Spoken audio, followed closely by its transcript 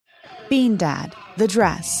Bean Dad, The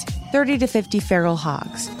Dress, 30 to 50 Feral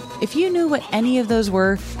Hogs. If you knew what any of those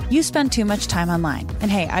were, you spend too much time online.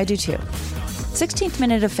 And hey, I do too. 16th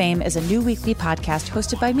Minute of Fame is a new weekly podcast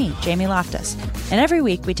hosted by me, Jamie Loftus. And every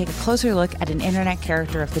week we take a closer look at an internet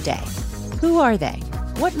character of the day. Who are they?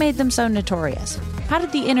 What made them so notorious? How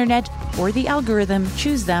did the internet or the algorithm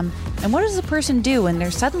choose them? And what does a person do when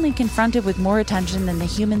they're suddenly confronted with more attention than the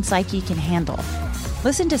human psyche can handle?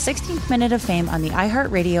 Listen to 16th Minute of Fame on the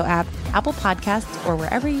iHeartRadio app, Apple Podcasts, or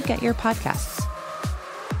wherever you get your podcasts.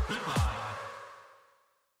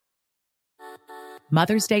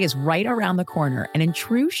 Mother's Day is right around the corner, and in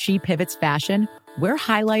true She Pivots fashion, we're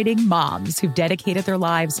highlighting moms who've dedicated their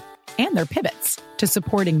lives and their pivots to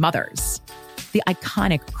supporting mothers. The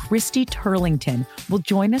iconic Christy Turlington will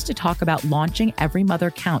join us to talk about launching Every Mother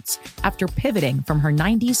Counts after pivoting from her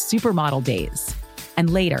 90s supermodel days. And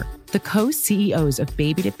later, the co-CEOs of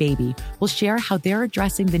Baby to Baby will share how they're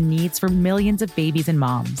addressing the needs for millions of babies and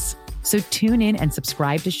moms. So tune in and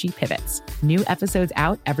subscribe to She Pivots. New episodes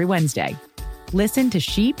out every Wednesday. Listen to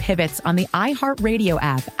She Pivots on the iHeartRadio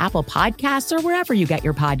app, Apple Podcasts, or wherever you get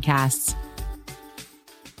your podcasts.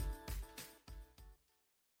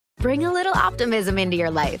 Bring a little optimism into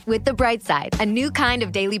your life with The Bright Side, a new kind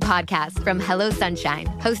of daily podcast from Hello Sunshine,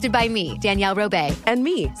 hosted by me, Danielle Robay. And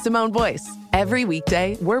me, Simone Boyce. Every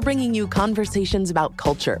weekday, we're bringing you conversations about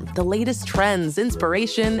culture, the latest trends,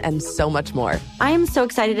 inspiration, and so much more. I am so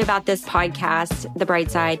excited about this podcast, The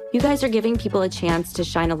Bright Side. You guys are giving people a chance to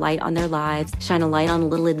shine a light on their lives, shine a light on a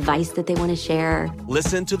little advice that they want to share.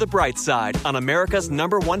 Listen to The Bright Side on America's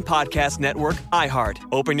 #1 podcast network, iHeart.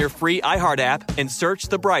 Open your free iHeart app and search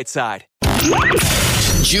The Bright Side.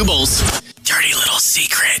 Jubal's dirty little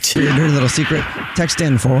secret. Your dirty little secret. Text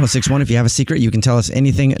in 41061. If you have a secret, you can tell us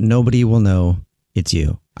anything. Nobody will know it's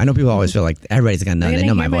you. I know people always feel like everybody's going to know. They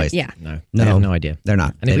know my voice. Yeah. No, they have no idea. They're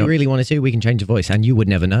not. And if we really wanted to, we can change the voice and you would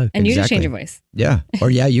never know. And you just change your voice. Yeah. Or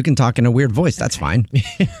you can talk in a weird voice. That's fine.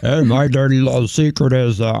 Hey, my dirty little secret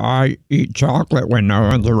is I eat chocolate when no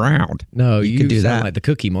one's around. No, you can do that. Like the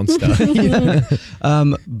Cookie Monster.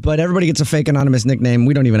 But everybody gets a fake anonymous nickname.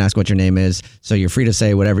 We don't even ask what your name is. So you're free to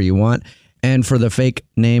say whatever you want. And for the fake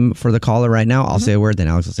name for the caller right now, I'll say a word, then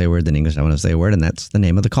Alex will say a word, then English, I want to say a word, and that's the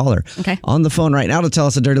name of the caller. Okay. On the phone right now to tell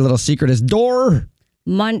us a dirty little secret is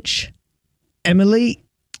Munch Emily.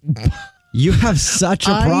 You have such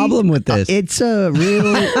a problem with this. It's a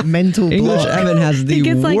real mental block. English Evan has the It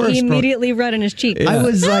gets like worst immediately red in his cheek. I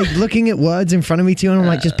was like looking at words in front of me too, and I'm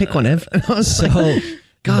like, just pick one, Ev. And I was so...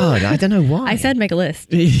 God, I don't know why. I said make a list.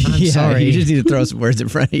 I'm sorry. You just need to throw some words in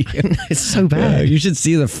front of you. It's so bad. You should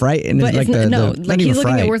see the fright in his, But like it's the no, not like even he's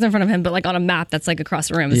looking fright. at words in front of him, but like on a map that's like across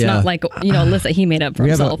the room. It's Yeah. not like, a list that he made up for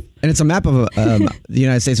himself. And it's a map of the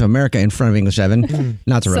United States of America in front of English Evan.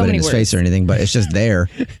 Not to rub So it in many his words. face or anything, but it's just there.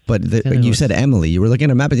 But you said Emily. You were looking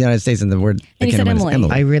at a map of the United States and the word that And you came said to mind is Emily.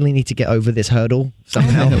 Emily. I really need to get over this hurdle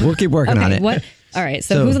somehow. We'll keep working on Okay, it. what? All right,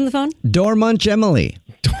 so who's on the phone? Door Munch Emily.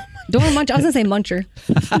 Door Munch. I was going to say Muncher.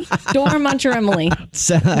 Door Muncher Emily.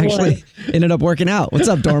 So actually ended up working out. What's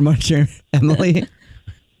up, Door Muncher Emily?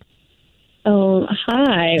 Oh,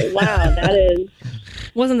 hi. Wow, that is...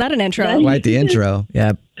 Wasn't that an intro? Quite the intro.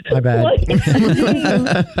 Yeah, my bad.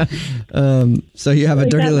 So you have a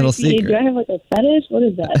dirty little Do I secret. have like a fetish? What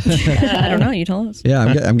is that? I don't know. You told us. Yeah,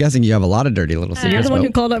 I'm guessing you have a lot of dirty little secrets. You're the one but-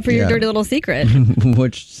 who called up for your yeah. dirty little secret.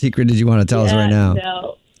 Which secret did you want to tell us right now?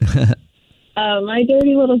 No. My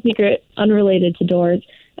dirty little secret, unrelated to doors,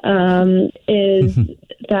 is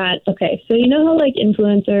that, okay, so you know how like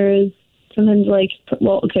influencers sometimes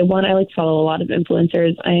one, I like follow a lot of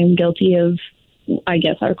influencers. I am guilty of, I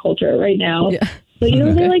guess, our culture right now. Yeah. But you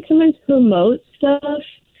know, they like sometimes promote stuff,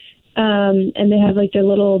 and they have like their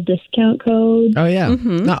little discount code. Oh yeah,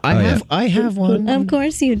 Mm-hmm. no, I have one. Of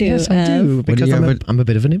course you do. Yes, I do because you I'm have a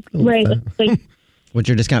bit of an influencer. Right. Like, What's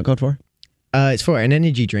your discount code for? It's for an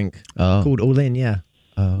energy drink called All In. Yeah.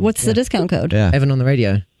 What's the discount code? Yeah. Evan on the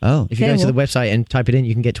radio. Oh. If you go to the website and type it in,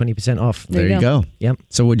 you can get 20% off. There you go. Yep.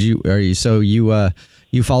 So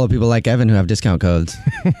you follow people like Evan who have discount codes?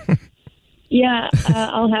 yeah,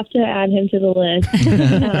 I'll have to add him to the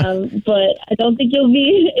list. But I don't think you'll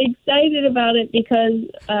be excited about it because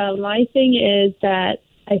my thing is that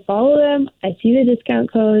I follow them, I see the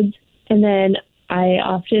discount codes, and then I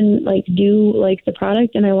often do the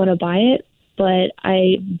product and I want to buy it, but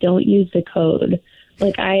I don't use the code.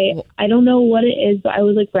 I don't know what it is, but I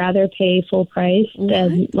would rather pay full price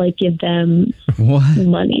than give them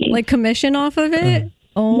money. Like commission off of it?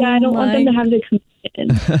 Oh, yeah, I don't want them to have the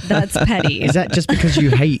commission. That's petty. Is that just because you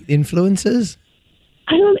hate influencers?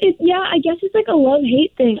 I guess it's like a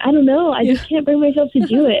love-hate thing. I don't know. I just can't bring myself to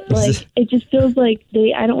do it. Like, it just feels like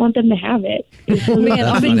I don't want them to have it. Man,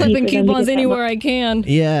 I'll be clipping coupons anywhere I can.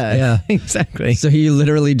 Yeah, exactly. So you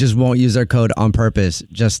literally just won't use their code on purpose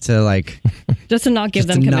just to like... just to not give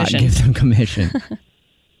them commission. Not give them commission.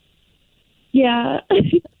 Yeah.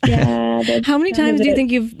 How many times do you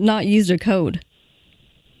think you've not used a code?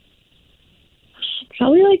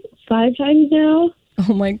 Probably like 5 times now.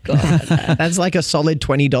 Oh my God. That's like a solid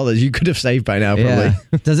 $20 you could have saved by now, probably.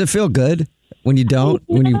 Yeah. Does it feel good when you don't?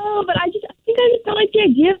 No, but I think I just don't like the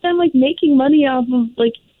idea of them like making money off of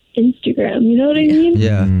like Instagram. You know what I mean?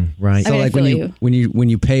 Yeah. Right. So like when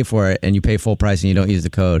you pay for it and you pay full price and you don't use the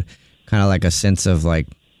code, kind of like a sense of like,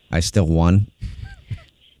 I still won.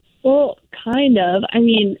 Well, kind of. I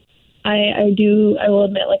mean, I will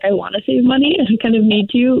admit, like, I want to save money. I kind of need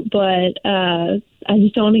to, but I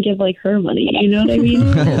just don't want to give, like, her money. You know what I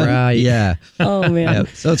mean? Right. Yeah. Oh, man.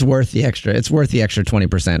 Yeah. So it's worth the extra. It's worth the extra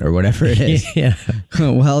 20% or whatever it is. Yeah.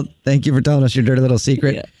 Well, thank you for telling us your dirty little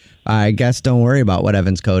secret. Yeah. I guess don't worry about what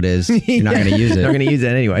Evan's code is. You're not going to use it. Not going to use it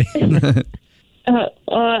anyway.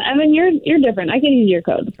 Evan, you're different. I can use your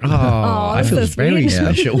code. Oh, I feel very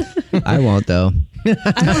special. I won't, though. I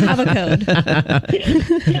don't have a code.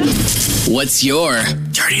 What's your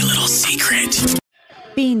dirty little secret?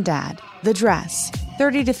 Bean Dad, The Dress,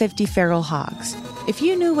 30 to 50 Feral Hogs. If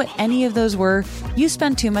you knew what any of those were, you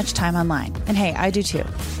spend too much time online. And hey, I do too.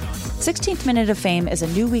 16th Minute of Fame is a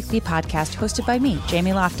new weekly podcast hosted by me,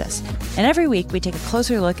 Jamie Loftus. And every week we take a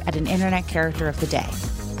closer look at an internet character of the day.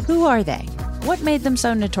 Who are they? What made them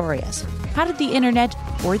so notorious? How did the internet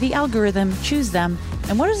or the algorithm choose them?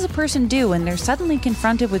 And what does a person do when they're suddenly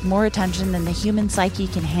confronted with more attention than the human psyche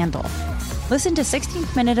can handle? Listen to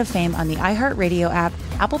 16th Minute of Fame on the iHeartRadio app,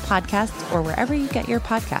 Apple Podcasts, or wherever you get your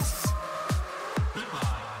podcasts.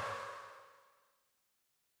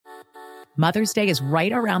 Mother's Day is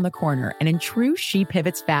right around the corner, and in true She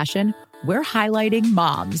Pivots fashion, we're highlighting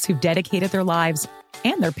moms who've dedicated their lives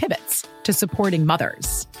and their pivots to supporting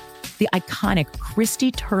mothers. The iconic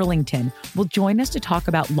Christy Turlington will join us to talk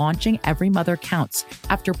about launching Every Mother Counts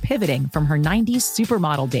after pivoting from her 90s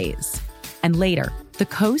supermodel days. And later, the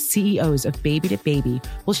co-CEOs of Baby to Baby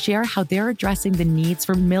will share how they're addressing the needs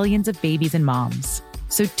for millions of babies and moms.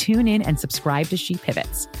 So tune in and subscribe to She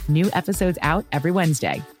Pivots. New episodes out every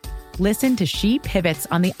Wednesday. Listen to She Pivots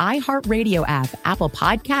on the iHeartRadio app, Apple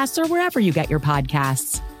Podcasts, or wherever you get your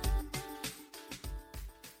podcasts.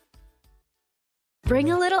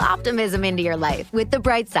 Bring a little optimism into your life with The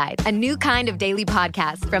Bright Side, a new kind of daily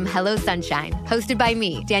podcast from Hello Sunshine, hosted by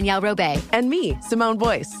me, Danielle Robay. And me, Simone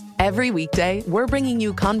Boyce. Every weekday, we're bringing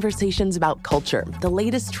you conversations about culture, the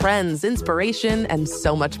latest trends, inspiration, and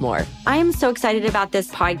so much more. I am so excited about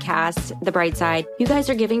this podcast, The Bright Side. You guys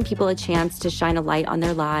are giving people a chance to shine a light on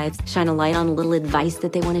their lives, shine a light on a little advice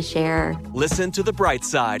that they want to share. Listen to The Bright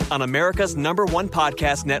Side on America's #1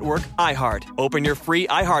 podcast network, iHeart. Open your free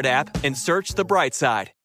iHeart app and search The Bright Side.